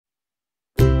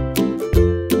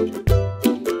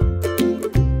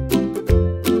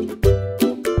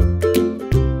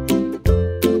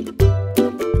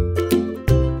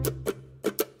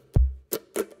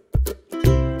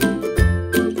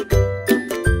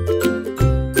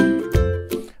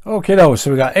Okay, though, so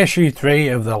we got issue 3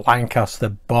 of the Lancaster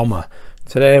Bomber.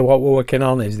 Today what we're working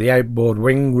on is the outboard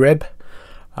wing rib,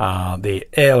 the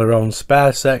aileron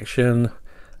spare section,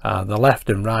 the left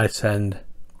and right end,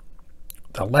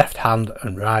 the left hand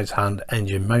and right hand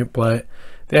engine mount plate,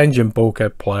 the engine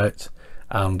bulkhead plate,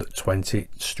 and 20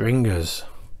 stringers.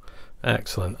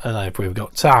 Excellent. And if we've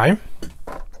got time,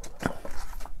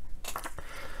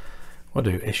 we'll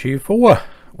do issue 4,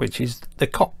 which is the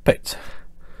cockpit.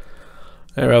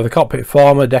 There we have the cockpit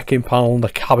former, decking panel, the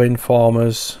cabin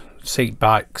formers, seat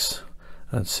backs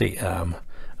and seat arm,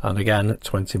 and again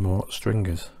 20 more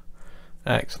stringers.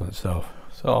 Excellent stuff.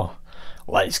 So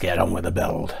let's get on with the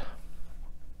build.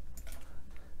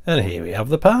 And here we have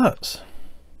the parts.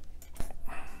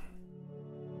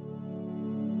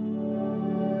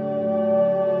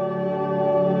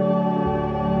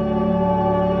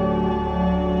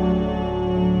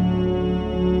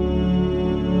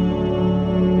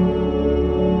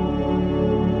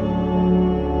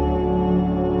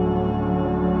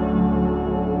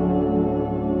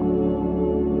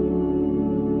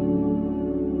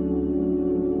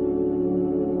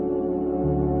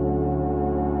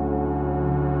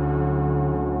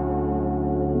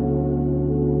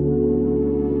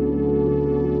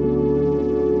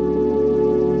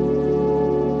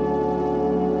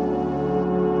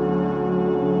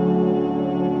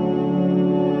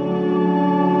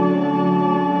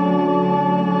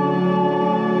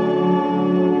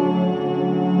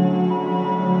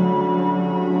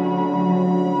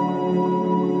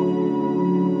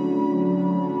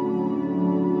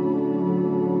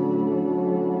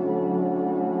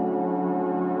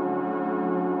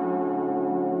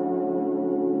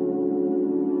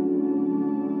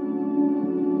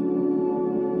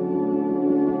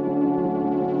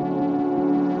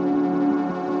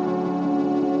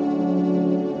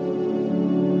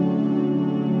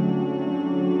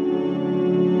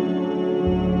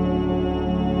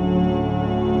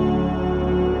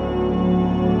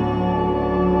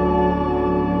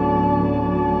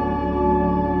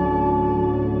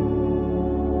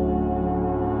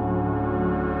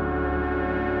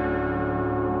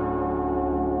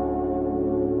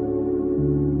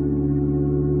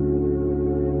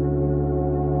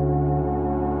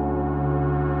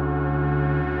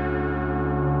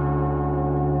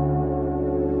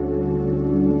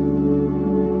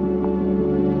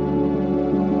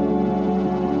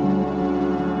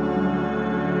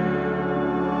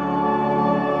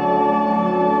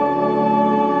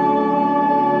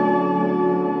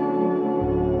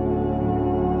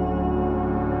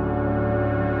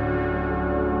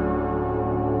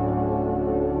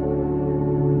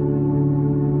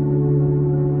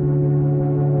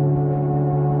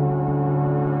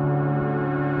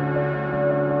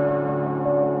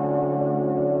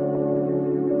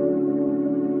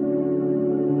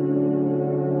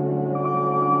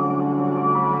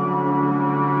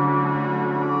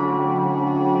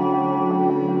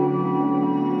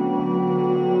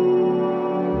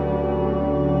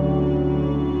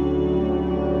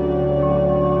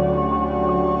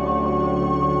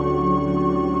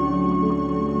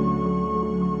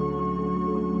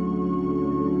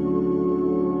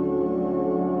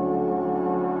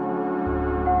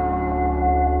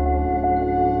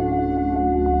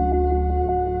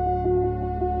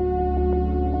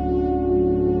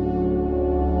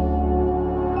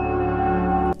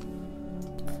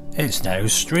 It's now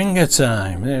stringer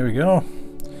time. There we go.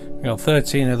 We got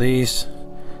 13 of these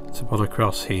to put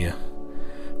across here,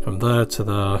 from there to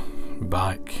the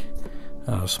back.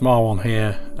 A small one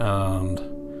here and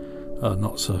a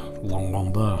not so long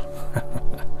one there.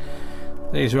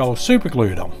 These are all super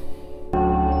glued on.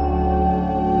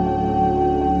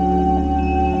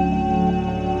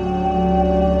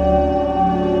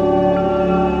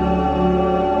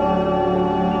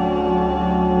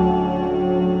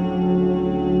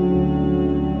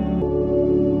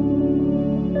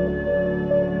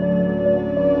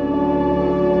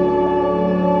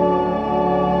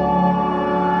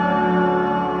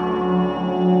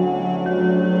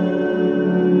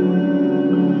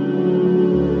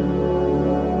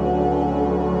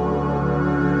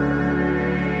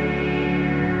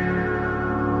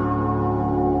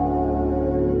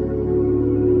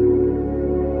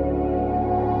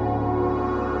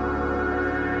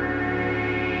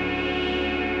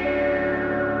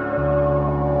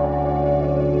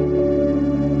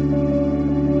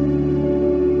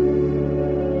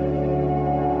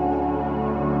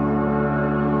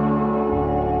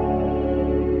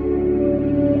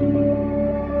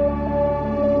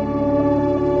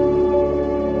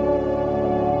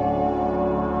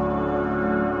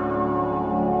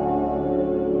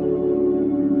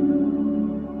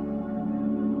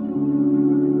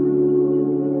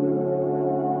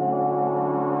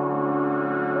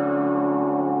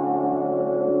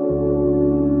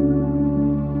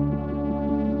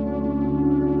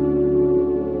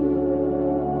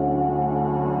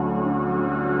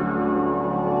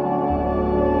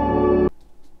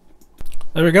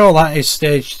 There we go, that is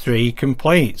stage 3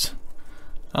 complete.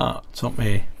 That took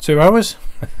me 2 hours,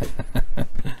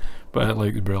 but it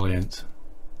looks brilliant.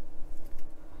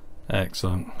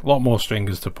 Excellent. A lot more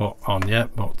stringers to put on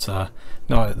yet, but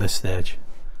not at this stage.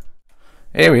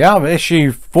 Here we have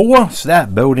issue 4.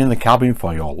 Start building the cabin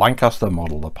for your Lancaster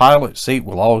model. The pilot seat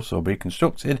will also be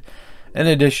constructed. In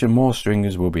addition, more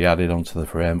stringers will be added onto the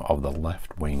frame of the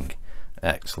left wing.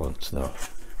 Excellent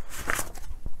stuff.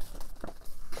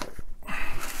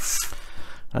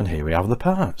 And here we have the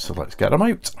parts, so let's get them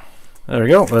out. There we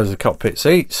go, there's the cockpit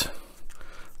seats.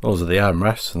 Those are the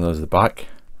armrests and there's the back.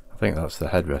 I think that's the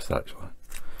headrest actually.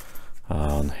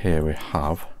 And here we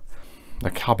have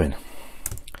the cabin.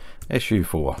 Issue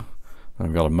 4.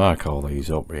 I've got to mark all these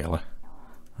up really.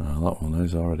 That one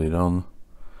is already done.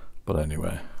 But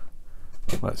anyway,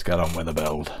 let's get on with the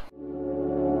build.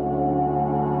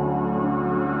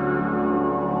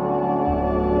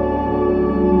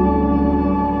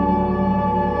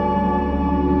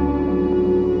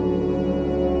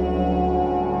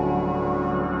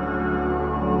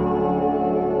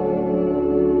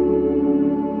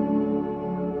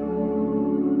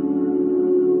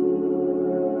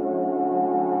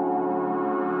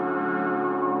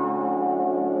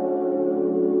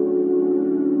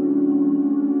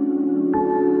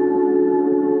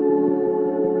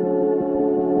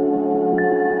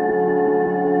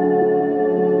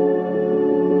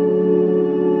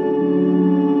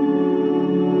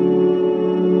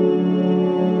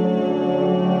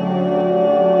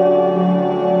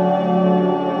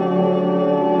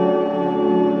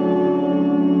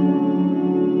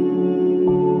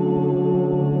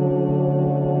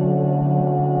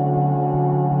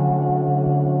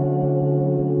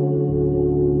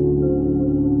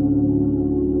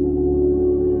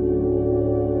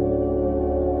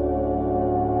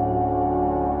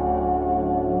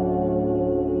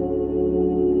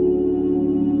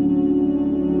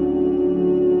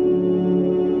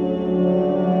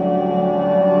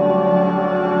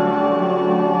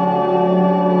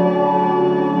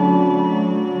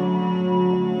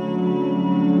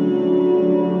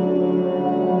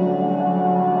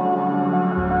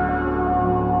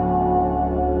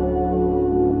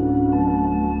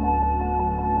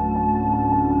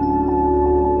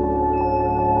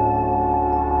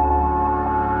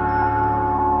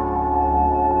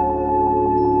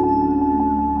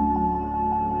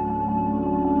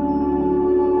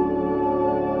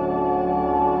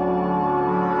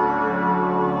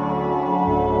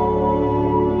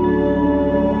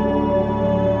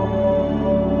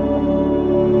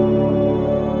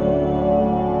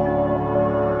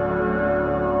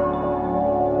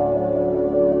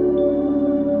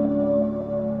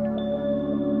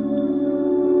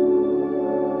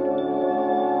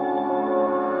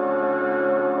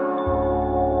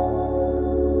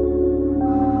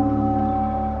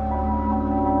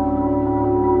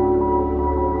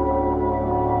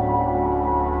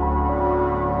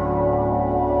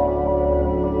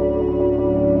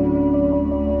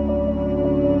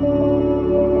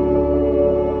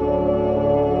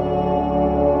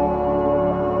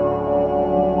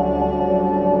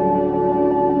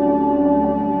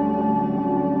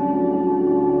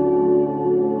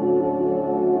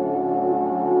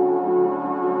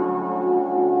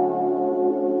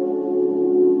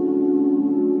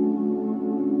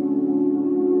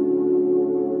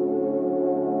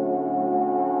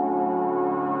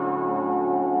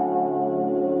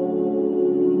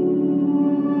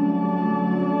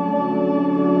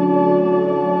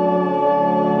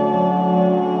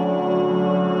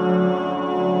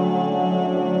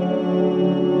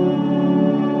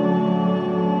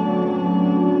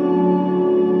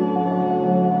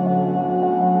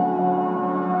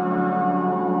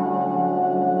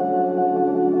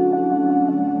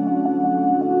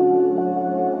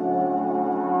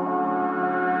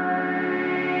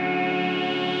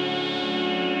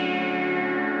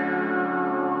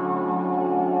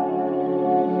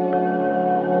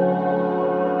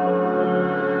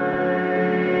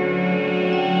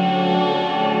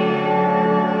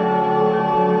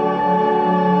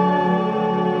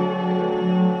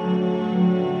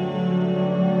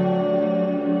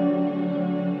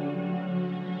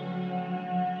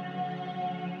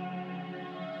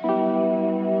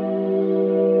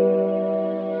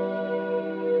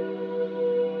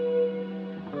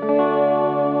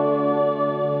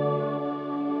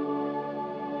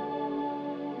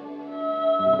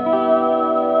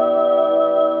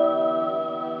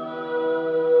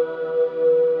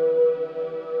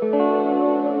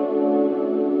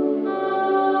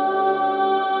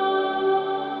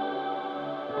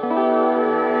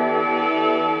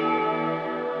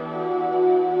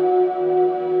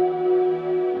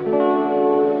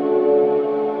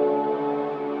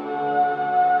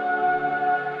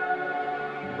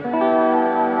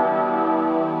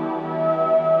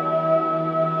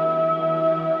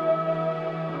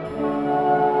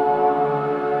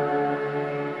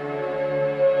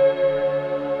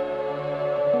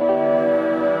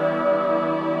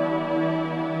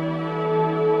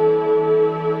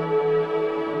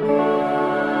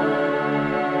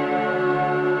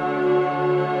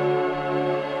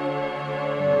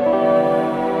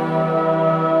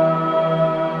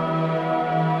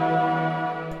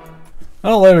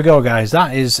 Oh, there we go, guys.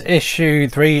 That is issue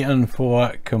 3 and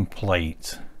 4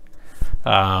 complete.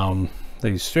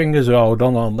 These stringers are all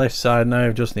done on this side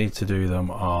now. Just need to do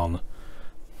them on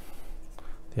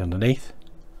the underneath,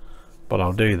 but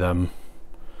I'll do them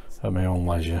at my own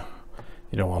leisure.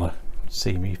 You don't want to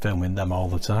see me filming them all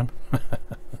the time.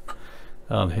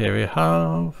 And here we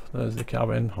have, there's the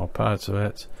cabin, or parts of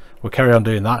it. We'll carry on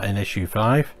doing that in issue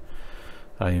 5.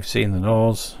 You've seen the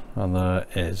nose, and there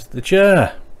is the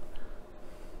chair.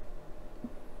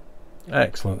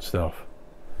 Excellent stuff.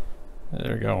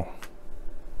 There we go.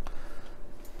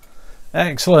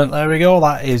 Excellent, there we go.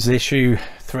 That is issue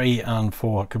 3 and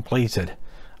 4 completed.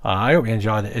 I hope you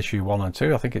enjoyed issue 1 and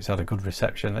 2. I think it's had a good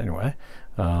reception anyway.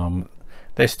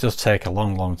 This does take a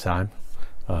long time.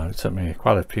 It took me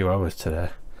quite a few hours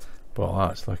today, but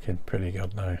that's looking pretty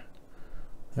good now.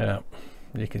 Yeah,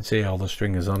 you can see all the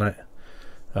stringers on it.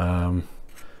 I'm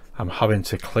having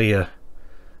to clear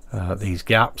these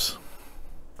gaps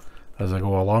as I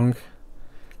go along,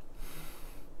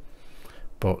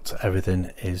 but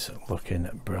everything is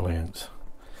looking brilliant.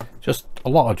 Just a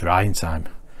lot of drying time,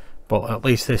 but at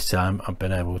least this time I've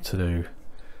been able to do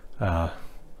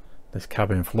this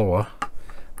cabin floor,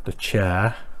 the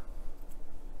chair,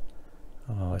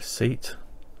 this seat,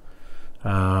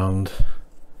 and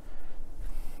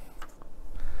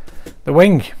the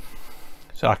wing,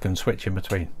 so I can switch in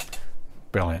between.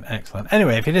 Brilliant, excellent.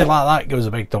 Anyway, if you did like that, give us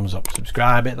a big thumbs up,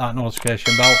 subscribe, hit that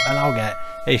notification bell, and I'll get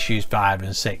issues 5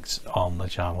 and 6 on the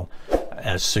channel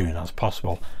as soon as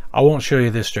possible. I won't show you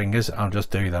the stringers, I'll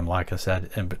just do them like I said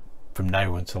from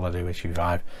now until I do issue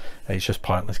 5. It's just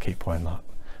pointless keep putting that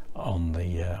on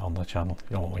the channel.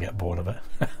 You don't want to get bored of it.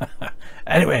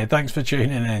 Anyway, thanks for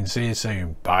tuning in. See you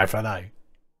soon. Bye for now.